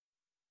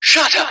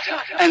Shut up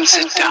and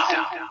sit down.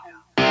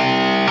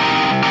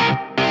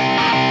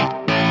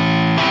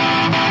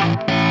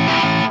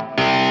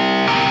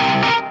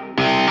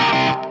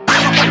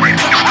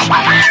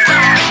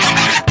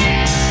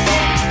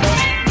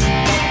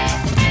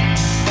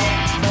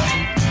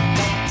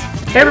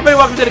 Hey everybody,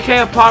 welcome to the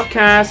KF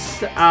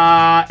Podcast.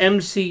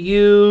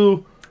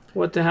 MCU,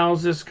 what the hell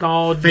is this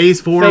called? Phase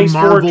 4 Phase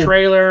Marvel 4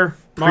 trailer,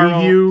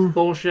 Marvel preview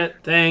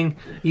bullshit thing,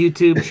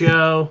 YouTube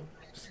show,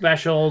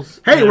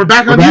 specials. Hey, we're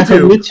back on Back on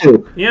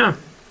YouTube. YouTube. Yeah,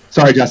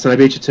 Sorry, Justin, I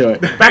beat you to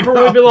it. back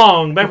where we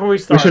belong, back where we We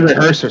started. should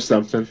rehearse or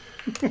something.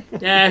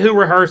 Yeah, who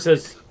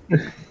rehearses?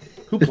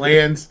 Who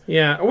plans?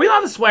 Yeah, are we allowed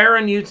to swear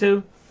on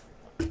YouTube?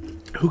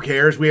 Who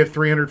cares? We have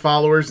 300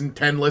 followers and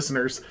 10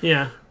 listeners.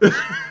 Yeah.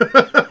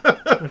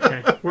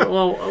 Okay.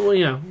 Well,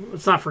 you know,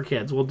 it's not for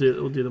kids. We'll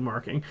do the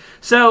marking.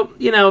 So,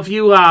 you know, if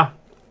you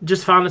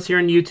just found us here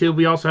on YouTube,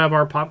 we also have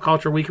our Pop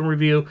Culture Week in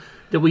Review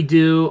that we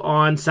do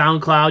on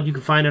SoundCloud. You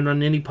can find it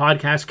on any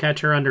podcast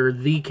catcher under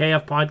the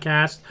KF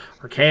Podcast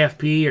or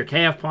KFP or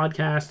KF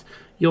Podcast.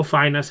 You'll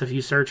find us if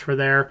you search for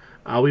there.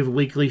 We have a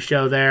weekly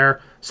show there.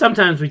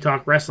 Sometimes we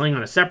talk wrestling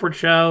on a separate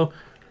show.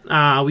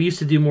 We used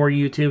to do more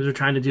YouTubes. We're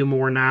trying to do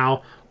more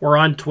now. We're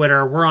on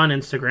Twitter. We're on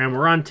Instagram.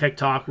 We're on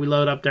TikTok. We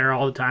load up there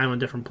all the time on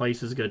different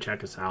places. Go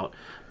check us out.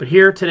 But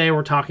here today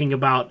we're talking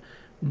about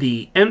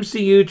the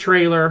MCU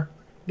trailer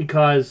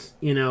because,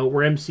 you know,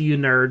 we're MCU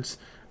nerds.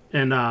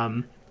 And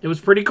it was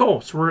pretty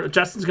cool. So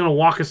Justin's going to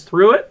walk us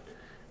through it.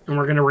 And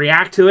we're going to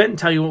react to it and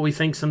tell you what we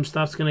think some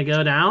stuff's going to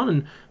go down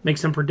and make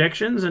some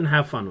predictions and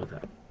have fun with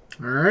it.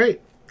 All right.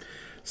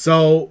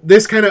 So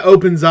this kind of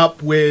opens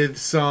up with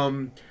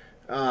some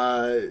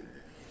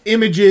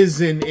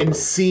images and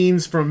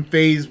scenes from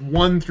Phase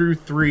 1 through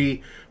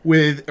 3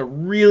 with a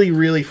really,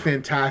 really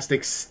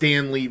fantastic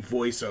Stan Lee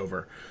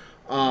voiceover.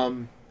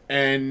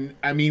 And,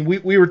 I mean,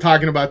 we were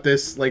talking about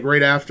this, like,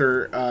 right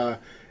after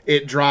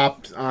it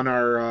dropped on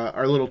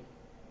our little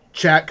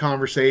chat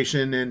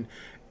conversation, and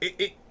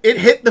it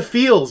hit the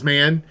feels,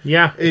 man.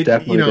 Yeah. It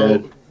definitely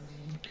did.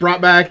 Brought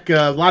back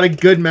a lot of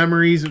good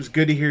memories. It was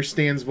good to hear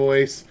Stan's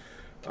voice.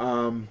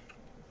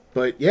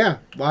 But, yeah,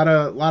 a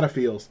lot of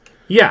feels.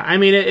 Yeah, I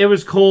mean, it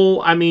was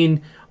cool. I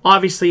mean,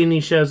 obviously, and he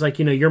shows, like,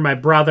 you know, You're My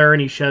Brother,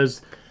 and he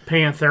shows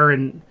Panther,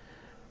 and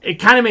it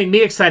kind of made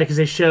me excited because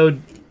they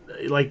showed,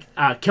 like,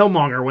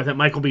 Killmonger with it,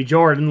 Michael B.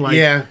 Jordan. Like,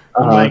 Yeah.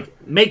 like,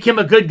 make him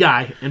a good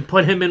guy and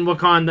put him in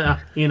Wakanda,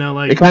 you know,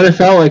 like... It kind of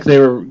felt like they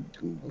were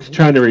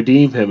trying to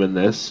redeem him in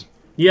this.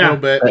 Yeah. A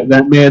little bit.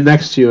 That man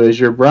next to you is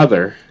your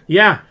brother.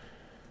 Yeah.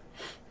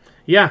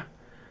 Yeah.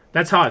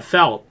 That's how it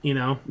felt, you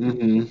know?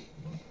 Mm-hmm.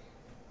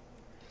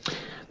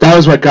 That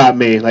was what got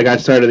me. Like, I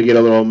started to get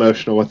a little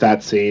emotional with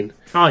that scene.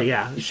 Oh,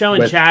 yeah.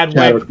 Showing With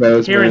Chadwick,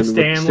 Boseman, hearing with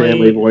Stanley.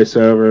 Stanley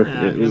voiceover.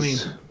 Yeah, It was... I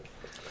mean,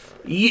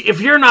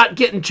 if you're not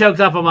getting choked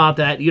up about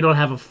that, you don't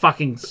have a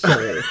fucking soul.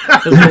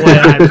 That's the way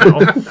I feel.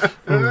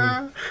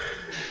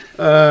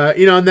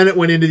 You know, and then it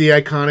went into the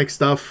iconic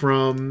stuff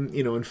from,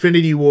 you know,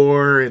 Infinity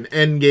War and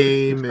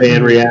Endgame.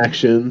 fan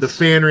reactions. The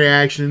fan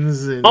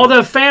reactions. And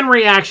Although fan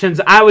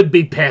reactions, I would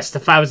be pissed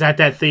if I was at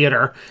that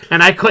theater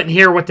and I couldn't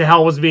hear what the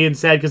hell was being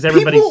said because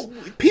everybody's...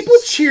 People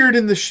cheered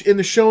in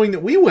the showing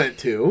that we went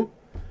to.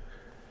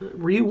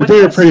 Were you But with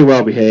they were us? pretty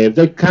well behaved.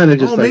 They kind of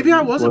just. Oh, like, maybe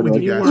I wasn't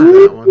with you guys were. for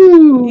that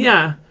one.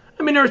 Yeah.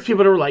 I mean, there was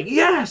people that were like,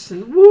 yes,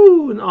 and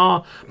woo, and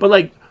all. But,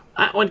 like,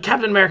 when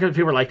Captain America,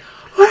 people were like,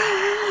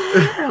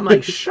 I'm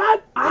like,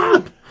 shut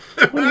up.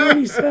 What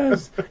he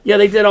says. Yeah,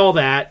 they did all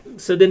that.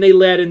 So then they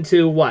led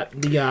into what?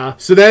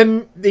 So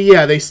then,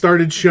 they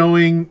started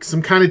showing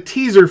some kind of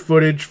teaser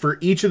footage for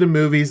each of the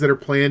movies that are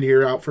planned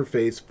here out for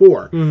Phase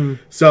 4.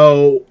 Mm-hmm.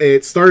 So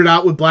it started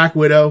out with Black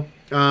Widow.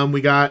 We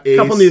got a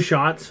couple new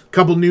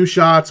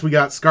shots. We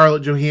got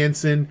Scarlett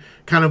Johansson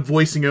kind of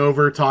voicing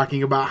over,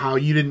 talking about how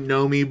you didn't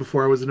know me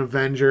before I was an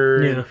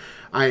Avenger. Yeah. And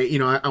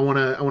I want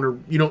to,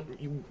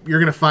 you're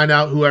going to find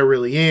out who I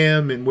really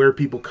am and where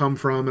people come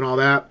from and all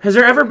that. Has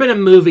there ever been a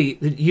movie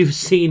that you've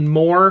seen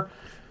more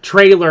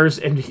trailers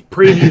and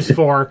previews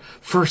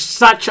for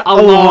such a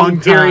long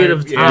period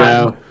of time?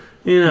 No.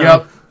 You know?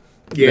 Yep.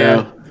 Yeah.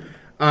 No.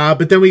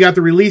 But then we got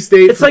the release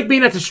date. It's like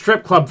being at the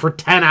strip club for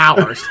 10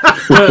 hours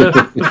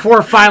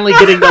before finally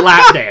getting the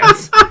lap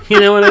dance. You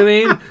know what I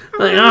mean?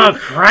 Like, oh,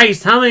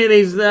 Christ, how many of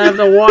these have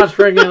to watch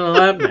for getting a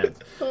lap dance?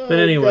 But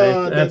anyway,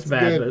 God, that's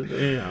that's bad. But,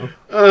 you know.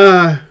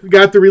 We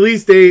got the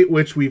release date,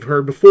 which we've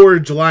heard before,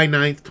 July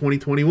 9th,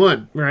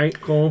 2021. Right,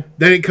 cool.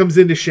 Then it comes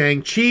into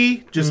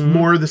Shang-Chi, just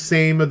more of the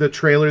same of the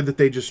trailer that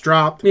they just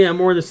dropped. Yeah,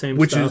 more of the same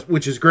stuff.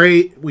 Which is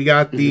great. We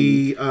got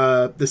the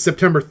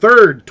September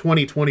 3rd,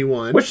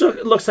 2021. Which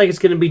looks like it's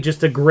going to be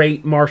just a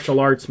great martial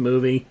arts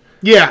movie.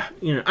 Yeah.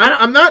 You know,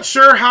 I'm not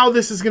sure how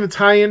this is going to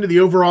tie into the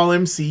overall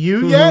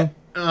MCU yet.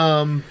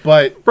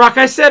 But Brock,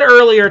 I said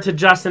earlier to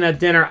Justin at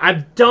dinner, I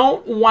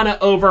don't want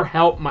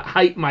to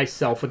hype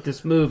myself with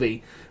this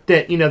movie.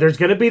 That, you know, there's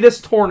going to be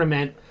this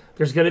tournament,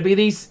 there's going to be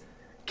these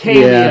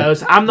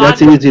cameos. I'm not.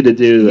 That's easy to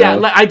do, though.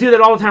 Yeah, I do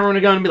that all the time. We're going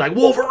to go and be like,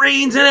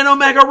 Wolverine's in it,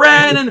 Omega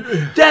Red, and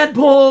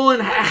Deadpool,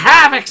 and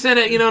Havoc's in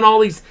it, you know, and all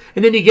these.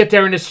 And then you get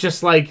there and it's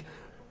just like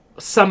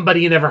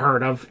somebody you never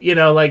heard of. In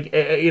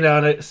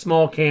a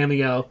small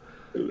cameo.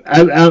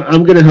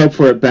 I'm gonna hope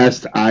for at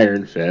best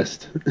Iron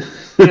Fist.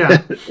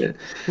 Yeah.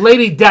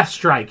 Lady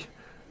Deathstrike.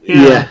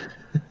 Yeah.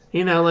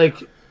 Like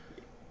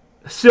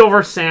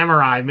Silver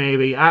Samurai,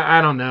 maybe.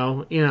 I don't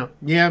know.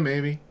 Yeah,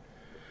 maybe.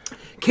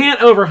 Can't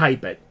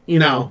overhype it.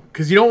 No,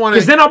 because you don't want to.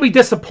 Because then I'll be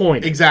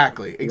disappointed.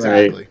 Exactly.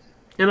 Right.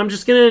 And I'm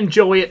just going to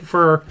enjoy it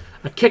for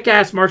a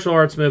kick-ass martial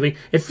arts movie.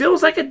 It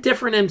feels like a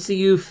different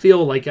MCU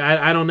feel. Like,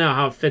 I don't know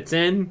how it fits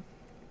in.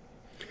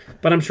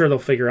 But I'm sure they'll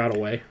figure out a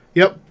way.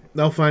 Yep.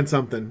 They'll find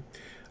something.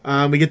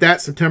 We get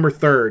that September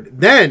 3rd.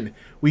 Then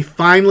we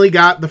finally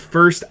got the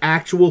first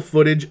actual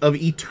footage of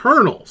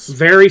Eternals.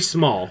 Very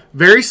small.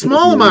 Very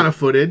small amount of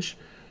footage.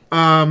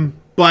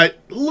 But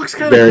looks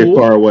kind of cool. Very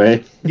far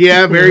away.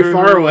 Yeah, very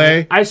far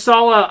away. I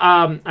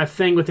saw a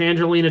thing with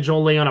Angelina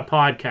Jolie on a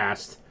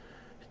podcast.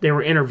 They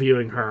were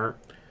interviewing her,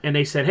 and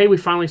they said, hey, we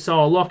finally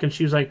saw a look. And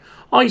she was like,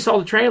 oh, you saw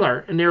the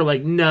trailer? And they were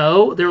like,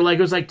 no. They were like,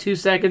 it was like 2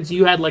 seconds.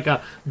 You had like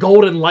a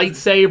golden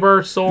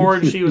lightsaber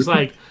sword. She was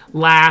like,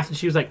 laughed. And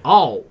she was like,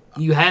 oh,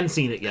 you hadn't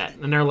seen it yet.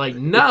 And they're like,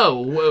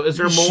 no. Is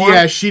there more?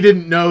 Yeah, she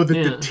didn't know that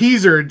the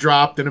teaser had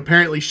dropped, and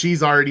apparently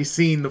she's already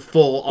seen the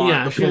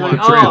full-on trailer.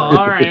 Oh,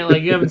 all right.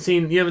 Like you haven't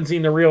seen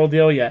the real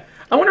deal yet.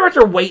 I wonder what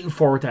they're waiting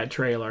for with that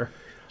trailer.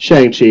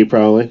 Shang-Chi,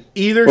 probably.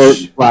 Either or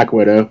Black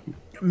Widow.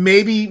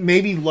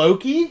 Maybe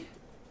Loki.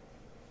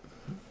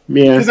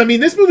 Yeah. Because, I mean,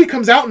 this movie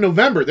comes out in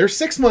November. They're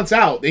 6 months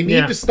out. They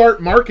need to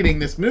start marketing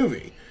this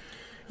movie.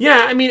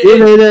 Yeah, I mean...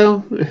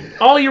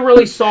 all you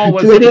really saw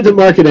was... Do they need to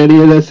market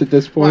any of this at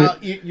this point?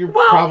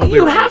 Well,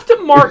 you have to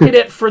market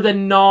it for the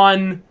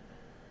non-us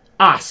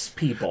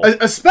people.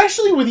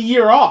 Especially with a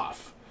year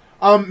off.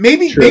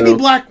 Maybe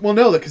Black... Well,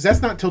 no, because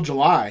that's not till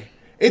July.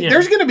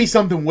 There's going to be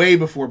something way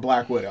before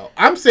Black Widow.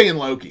 I'm saying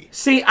Loki.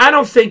 See, I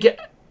don't think...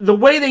 the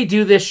way they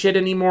do this shit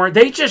anymore,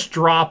 they just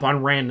drop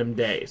on random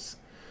days.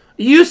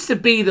 It used to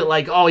be that,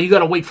 like, oh, you got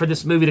to wait for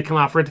this movie to come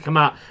out for it to come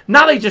out.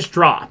 Now they just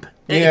drop.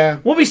 Yeah.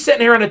 We'll be sitting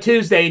here on a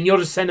Tuesday, and you'll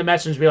just send a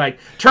message and be like,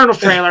 Eternals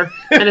trailer,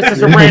 and it's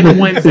just a random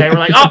Wednesday. We're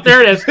like, oh,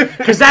 there it is.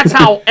 Because that's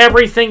how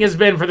everything has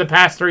been for the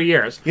past 3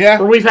 years. Yeah.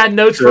 Where we've had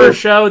notes for a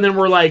show, and then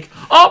we're like,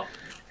 oh.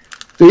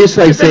 They used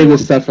to save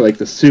this stuff for like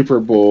the Super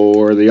Bowl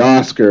or the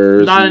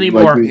Oscars. Not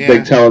anymore. Like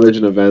big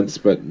television events,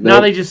 but now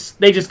they just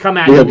come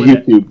at you. We have with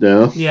YouTube it.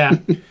 now. Yeah.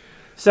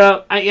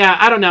 So,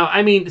 I don't know.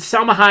 I mean,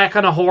 Selma Hayek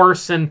on a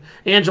horse and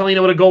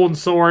Angelina with a golden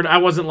sword. I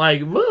wasn't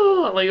like,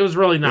 whoa. Like, it was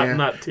really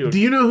not too... Do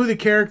you know who the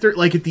character...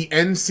 Like, at the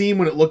end scene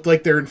when it looked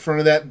like they're in front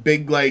of that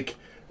big, like,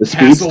 the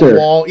castle speedster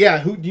wall...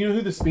 Yeah, do you know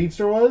who the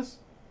speedster was?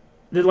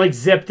 That, like,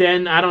 zipped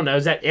in? I don't know.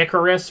 Is that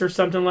Icarus or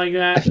something like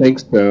that? I think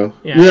so.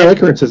 Yeah,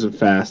 Icarus isn't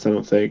fast, I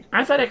don't think.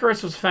 I thought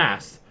Icarus was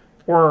fast.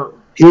 Or...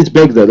 He's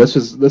big, though.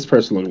 This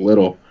person looked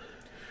little.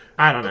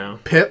 I don't know.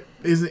 Pip?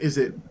 Is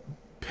it...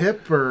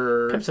 Pip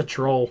or... Pip's a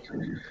troll.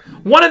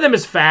 One of them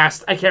is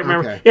fast. I can't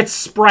remember. Okay. It's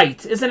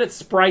Sprite. Isn't it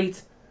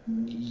Sprite?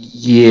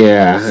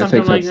 Yeah, Something I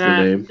think like that's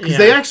that. the name. Because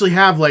they actually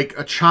have, like,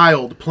 a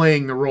child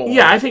playing the role.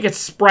 Yeah, I think it's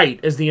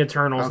Sprite is the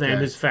Eternal's name.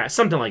 Who's fast.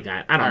 Something like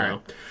that. I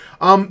don't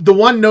know. The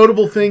one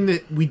notable thing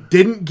that we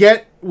didn't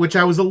get, which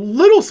I was a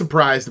little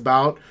surprised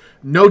about,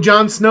 no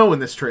Jon Snow in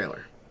this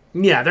trailer.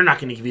 Yeah, they're not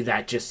going to give you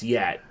that just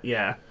yet.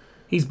 Yeah.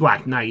 He's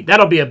Black Knight.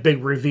 That'll be a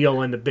big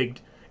reveal in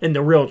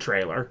the real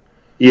trailer.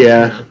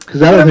 Yeah,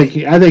 because I think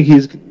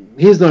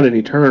he's not an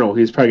Eternal.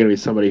 He's probably going to be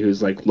somebody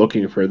who's like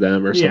looking for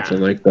them or something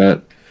like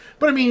that.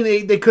 But I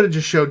mean, they could have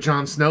just showed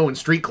Jon Snow in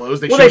street clothes.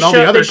 They showed all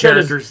the other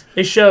characters.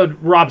 They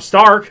showed Robb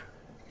Stark.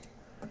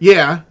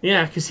 Yeah,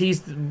 yeah, because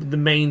he's the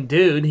main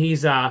dude.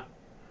 He's I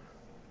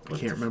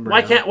can't remember.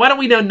 Why don't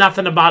we know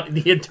nothing about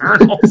the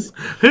Eternals?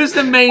 Who's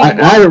the main?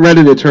 I haven't read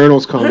an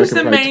Eternals comic. Who's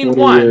the main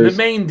one? Years. The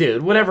main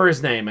dude, whatever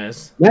his name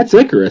is. That's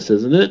Icarus,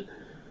 isn't it?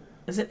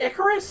 Is it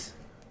Icarus?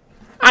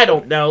 I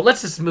don't know.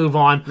 Let's just move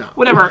on. No.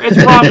 Whatever.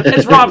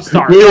 It's Robb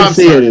Stark. We didn't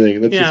see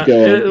anything. Let's just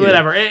go on.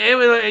 Whatever.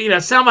 It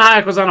was, Selma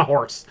Hayek was on a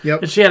horse.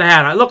 Yep. And she had a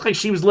hat on. It looked like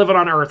she was living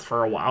on Earth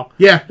for a while.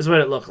 Yeah. Is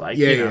what it looked like.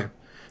 Yeah.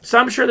 So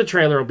I'm sure the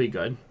trailer will be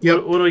good.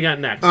 Yep. What do we got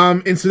next?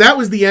 And so that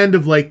was the end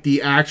of like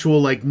the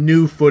actual like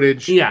new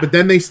footage. Yeah. But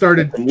then they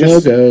started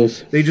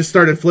logos. They just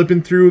started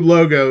flipping through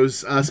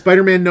logos.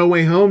 Spider-Man No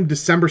Way Home,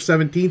 December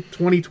 17th,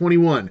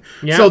 2021.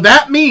 Yeah. So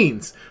that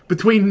means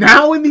between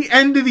now and the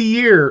end of the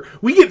year,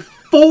 we get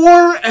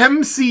 4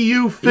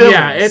 MCU films.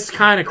 Yeah, it's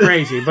kind of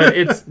crazy, but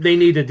they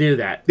need to do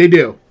that. They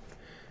do.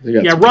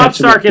 Yeah, Robb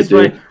Stark is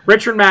playing...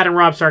 Richard Madden,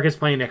 Robb Stark is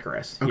playing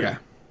Icarus. Okay. Yeah.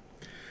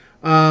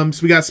 So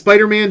we got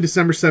Spider-Man,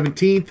 December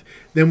 17th.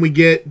 Then we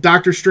get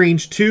Doctor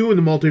Strange 2 in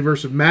the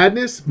Multiverse of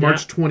Madness,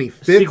 March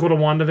 25th. Sequel to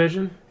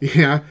WandaVision.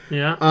 Yeah.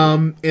 Yeah.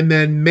 And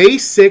then May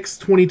 6th,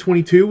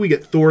 2022, we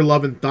get Thor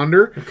Love and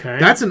Thunder. Okay.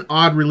 That's an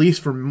odd release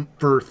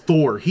for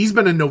Thor. He's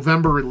been a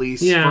November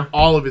release for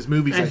all of his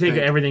movies, I think.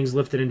 Everything's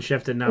lifted and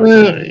shifted now.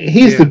 Well,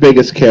 he's the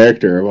biggest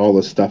character of all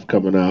the stuff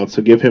coming out,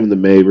 so give him the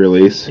May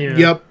release. Yeah.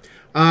 Yep.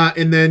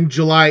 And then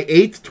July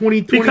 8th,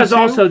 2022. Because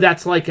also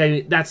that's like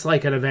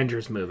an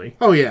Avengers movie.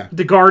 Oh, yeah.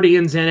 The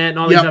Guardians in it and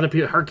all these Yep. other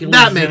people. Hercules.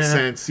 That makes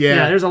sense, yeah.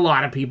 Yeah, there's a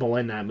lot of people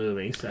in that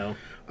movie, so.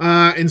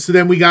 And so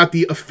then we got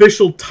the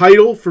official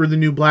title for the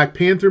new Black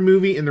Panther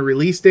movie and the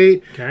release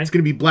date. Okay. It's going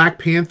to be Black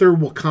Panther: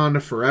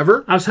 Wakanda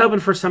Forever. I was hoping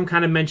for some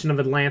kind of mention of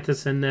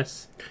Atlantis in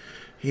this.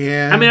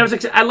 Yeah. I mean,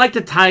 I like the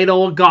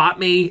title. It got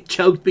me,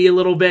 choked me a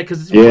little bit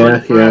because it's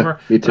Wakanda Forever.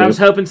 Me too. But I was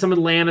hoping some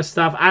Atlantis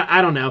stuff.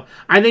 I don't know.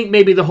 I think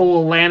maybe the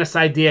whole Atlantis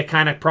idea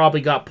kind of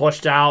probably got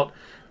pushed out.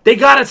 They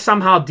got to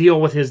somehow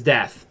deal with his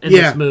death in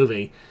this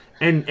movie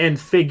and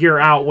figure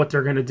out what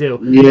they're going to do.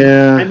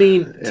 Yeah. I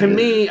mean, to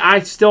me, I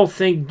still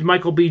think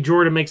Michael B.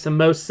 Jordan makes the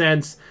most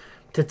sense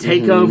to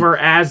take over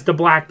as the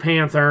Black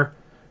Panther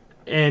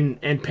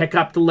and pick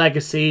up the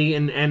legacy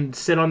and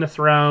sit on the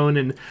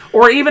throne.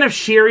 Or even if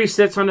Shuri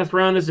sits on the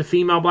throne as the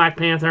female Black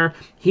Panther,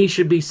 he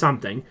should be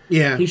something.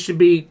 Yeah. He should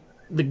be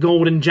the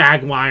Golden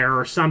Jaguar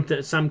or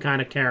something, some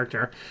kind of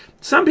character.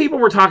 Some people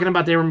were talking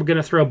about they were going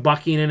to throw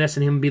Bucky in this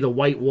and him be the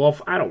White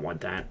Wolf. I don't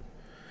want that.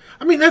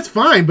 I mean, that's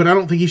fine, but I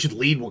don't think he should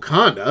lead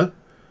Wakanda.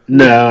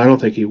 No, I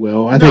don't think he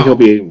will. I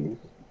think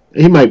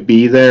he might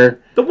be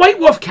there. The White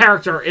Wolf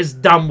character is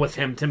dumb with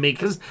him to me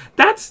because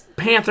that's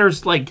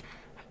Panther's like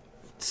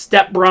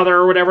stepbrother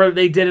or whatever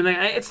they did.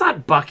 It's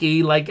not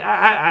Bucky. Like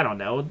I don't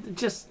know.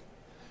 Just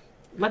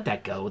let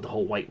that go with the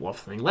whole White Wolf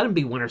thing. Let him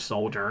be Winter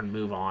Soldier and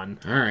move on.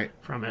 All right.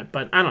 From it.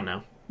 But I don't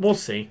know. We'll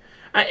see.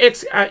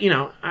 It's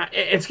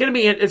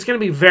gonna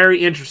be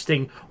very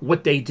interesting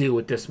what they do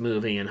with this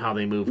movie and how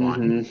they move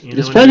on. You know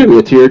It's probably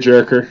gonna be a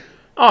tearjerker.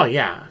 Oh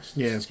yeah,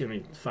 Yeah. It's gonna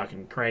be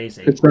fucking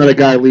crazy. It's not a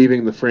guy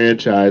leaving the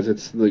franchise.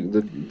 It's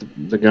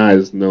the guy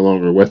is no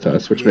longer with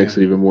us, which makes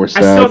it even more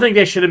sad. I still think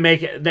they should have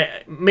make it.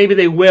 Maybe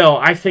they will.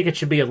 I think it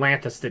should be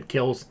Atlantis that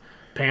kills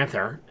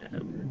Panther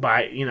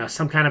by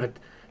some kind of a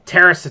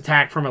terrorist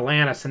attack from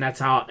Atlantis, and that's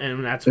why.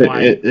 And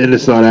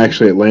it's not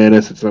actually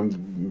Atlantis. It's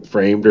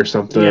framed or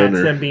something. Yeah,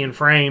 it's them being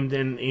framed,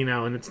 and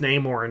and it's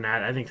Namor and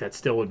that. I think that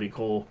still would be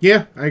cool.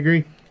 Yeah, I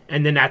agree.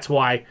 And then that's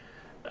why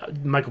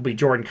Michael B.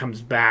 Jordan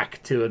comes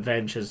back to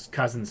avenge his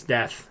cousin's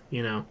death.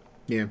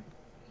 Yeah.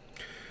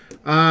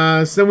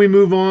 So then we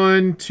move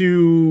on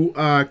to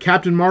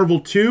Captain Marvel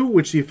 2,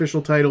 which the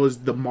official title is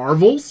The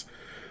Marvels.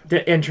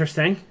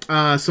 Interesting.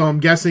 So I'm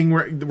guessing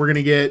we're going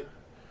to get,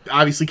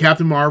 obviously,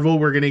 Captain Marvel.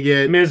 We're going to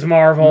get Ms.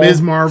 Marvel, and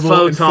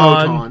Photon.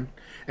 Photon.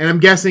 And I'm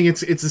guessing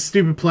it's a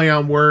stupid play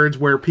on words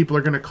where people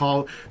are going to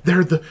call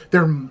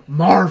they're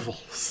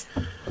Marvels.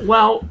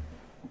 Well,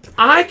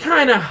 I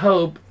kind of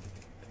hope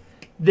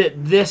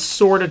that this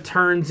sort of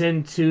turns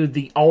into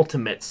the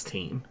Ultimates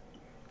team.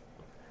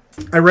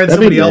 I read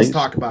somebody else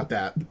talk about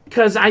that.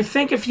 Because I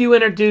think if you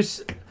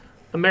introduce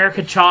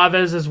America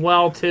Chavez as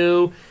well,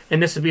 too,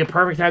 and this would be a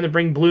perfect time to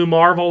bring Blue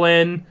Marvel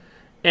in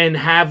and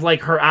have,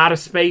 like, her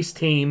out-of-space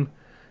team,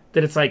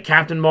 that it's, like,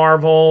 Captain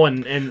Marvel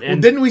and Well,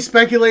 didn't we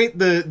speculate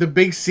the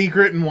big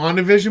secret in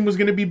WandaVision was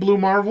going to be Blue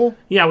Marvel?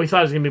 Yeah, we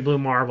thought it was going to be Blue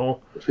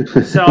Marvel.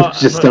 So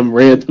just some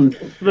random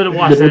but it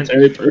wasn't.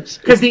 military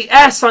person. Because the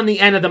S on the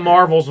end of the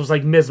Marvels was,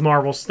 like, Ms.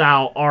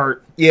 Marvel-style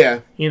art.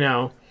 Yeah.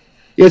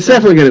 Yeah, it's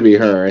definitely going to be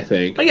her, I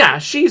think. But yeah,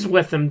 she's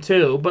with them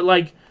too. But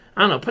like,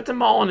 I don't know, put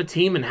them all on a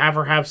team and have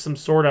her have some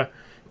sort of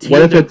team.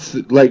 What if it's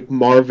like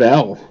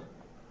Marvel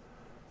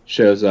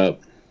shows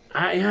up?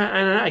 I don't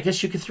know. I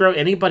guess you could throw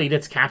anybody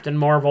that's Captain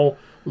Marvel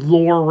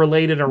lore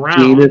related around.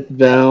 Zenith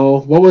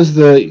Val. What was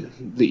the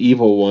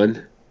evil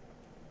one?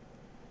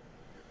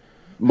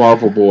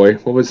 Marvel Boy.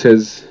 What was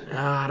his?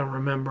 I don't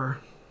remember.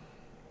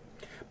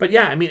 But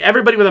yeah, I mean,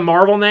 everybody with a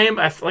Marvel name,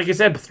 like I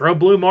said, throw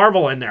Blue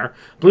Marvel in there.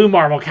 Blue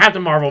Marvel,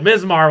 Captain Marvel,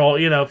 Ms. Marvel,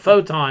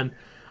 Photon.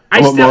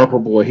 Marvel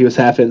Boy. He was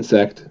half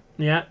insect.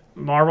 Yeah,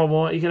 Marvel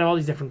Boy. You can have all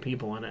these different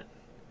people in it.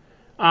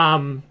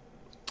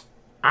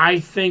 I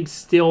think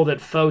still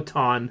that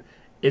Photon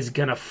is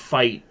going to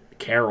fight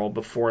Carol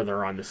before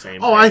they're on the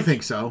same page. I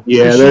think so.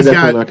 Yeah, they're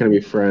definitely not going to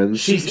be friends.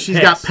 She's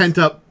got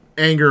pent-up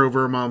anger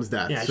over her mom's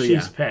death. Yeah, so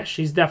she's pissed.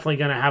 She's definitely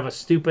going to have a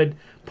stupid,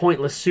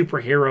 pointless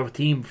superhero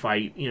team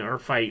fight, or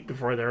fight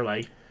before they're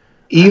like...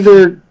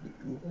 Either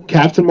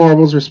Captain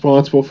Marvel's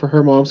responsible for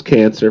her mom's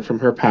cancer from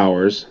her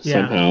powers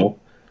somehow,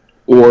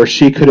 or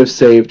she could have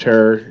saved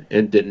her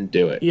and didn't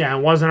do it. Yeah,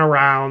 wasn't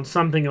around.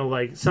 Something of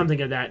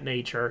that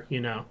nature,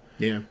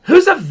 Yeah.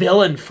 Who's a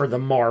villain for the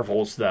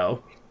Marvels,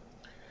 though?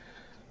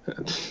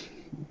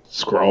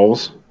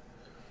 Skrulls.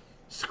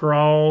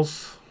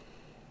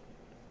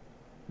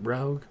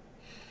 Rogue.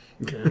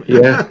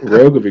 Yeah,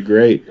 Rogue would be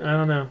great. I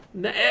don't know.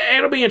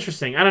 It'll be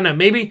interesting. I don't know.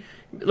 Maybe,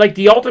 like,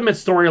 the Ultimate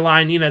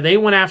storyline, they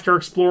went after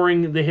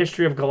exploring the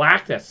history of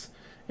Galactus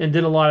and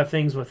did a lot of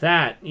things with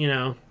that,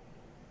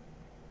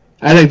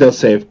 I think they'll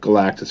save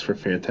Galactus for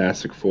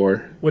Fantastic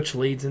Four. Which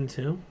leads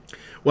into?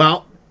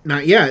 Well,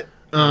 not yet.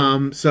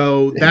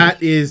 So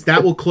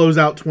that will close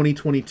out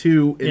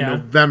 2022 in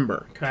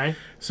November. Okay.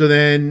 So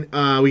then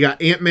we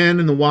got Antman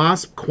and the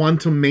Wasp,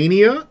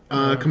 Quantumania,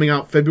 coming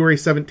out February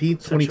 17th,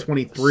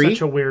 2023.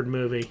 Such a weird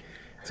movie.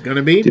 It's going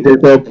to be. Did they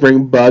both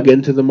bring Bug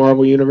into the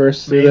Marvel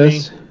Universe through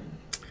this?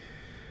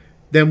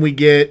 Then we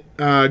get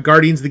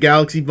Guardians of the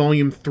Galaxy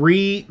Volume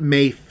 3,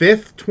 May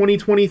 5th,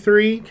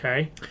 2023.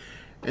 Okay.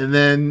 And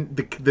then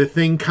the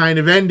thing kind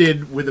of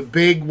ended with a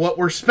big, what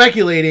we're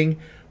speculating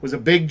was a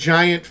big,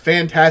 giant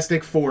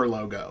Fantastic Four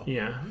logo.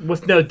 Yeah,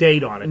 with no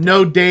date on it.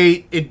 No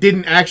date. It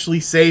didn't actually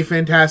say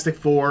Fantastic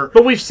Four.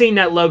 But we've seen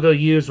that logo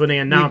used when they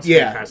announced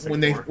Fantastic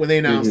Four. When they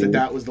announced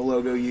that was the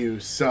logo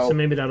used. So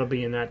maybe that'll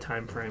be in that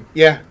time frame.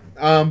 Yeah,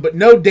 but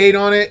no date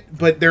on it.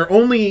 But they're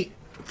only,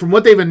 from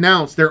what they've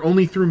announced, they're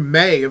only through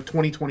May of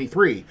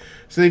 2023.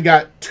 So they've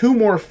got 2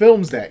 more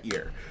films that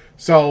year.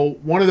 So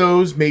one of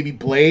those, maybe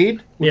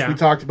Blade, which we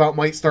talked about,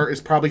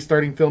 is probably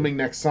starting filming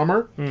next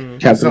summer.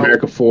 Captain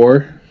America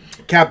 4.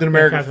 Captain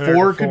America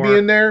 4 could be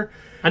in there.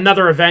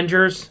 Another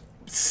Avengers.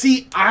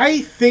 See,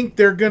 I think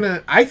they're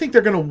gonna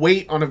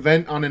wait on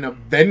an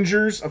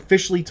Avengers,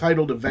 officially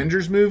titled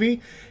Avengers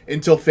movie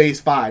until Phase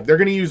 5. They're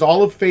gonna use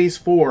all of Phase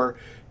 4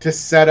 to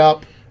set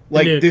up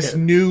this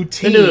new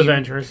team. The new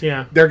Avengers,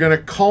 yeah. They're gonna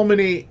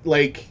culminate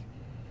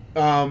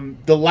the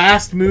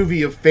last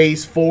movie of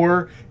Phase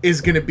 4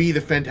 is gonna be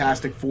the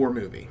Fantastic Four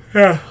movie.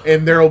 Yeah.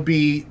 And I'm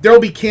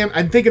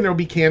thinking there'll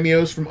be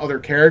cameos from other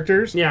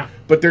characters. Yeah.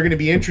 But they're gonna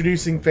be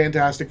introducing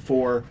Fantastic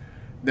Four.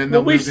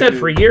 Then we've said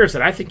for years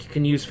that I think you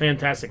can use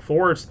Fantastic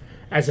Fours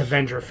as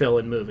Avenger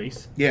fill-in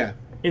movies. Yeah.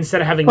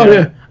 Instead of having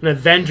an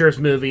Avengers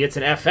movie, it's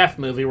an FF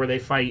movie where they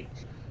fight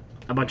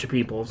a bunch of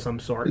people of some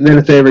sort. And then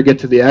if they ever get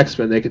to the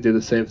X-Men, they could do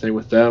the same thing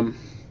with them.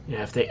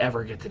 Yeah, if they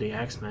ever get to the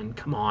X-Men,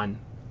 come on.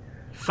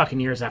 Fucking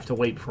years I have to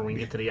wait before we can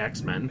get to the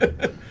X-Men.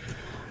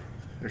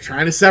 They're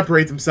trying to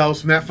separate themselves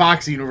from that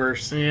Fox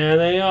universe. Yeah,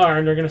 they are,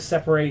 and they're going to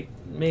separate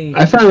me.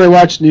 I finally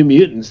watched New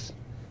Mutants.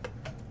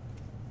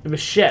 It was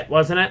shit,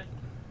 wasn't it?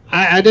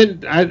 I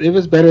didn't. It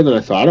was better than I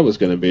thought it was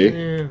going to be.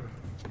 Yeah.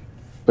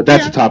 But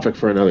that's a topic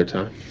for another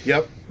time.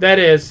 Yep. That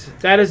is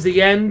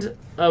the end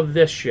of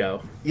this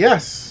show.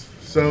 Yes.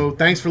 So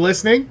thanks for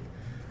listening.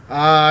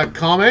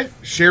 Comment,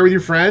 share with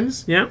your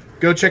friends. Yep.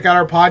 Go check out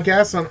our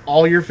podcast on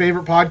all your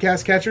favorite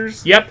podcast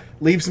catchers. Yep.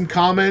 Leave some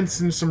comments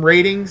and some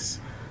ratings.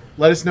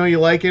 Let us know you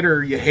like it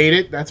or you hate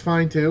it. That's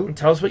fine too. And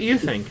tell us what you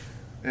think.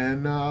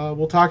 And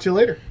we'll talk to you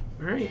later.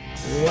 All right.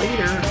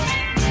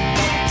 Later.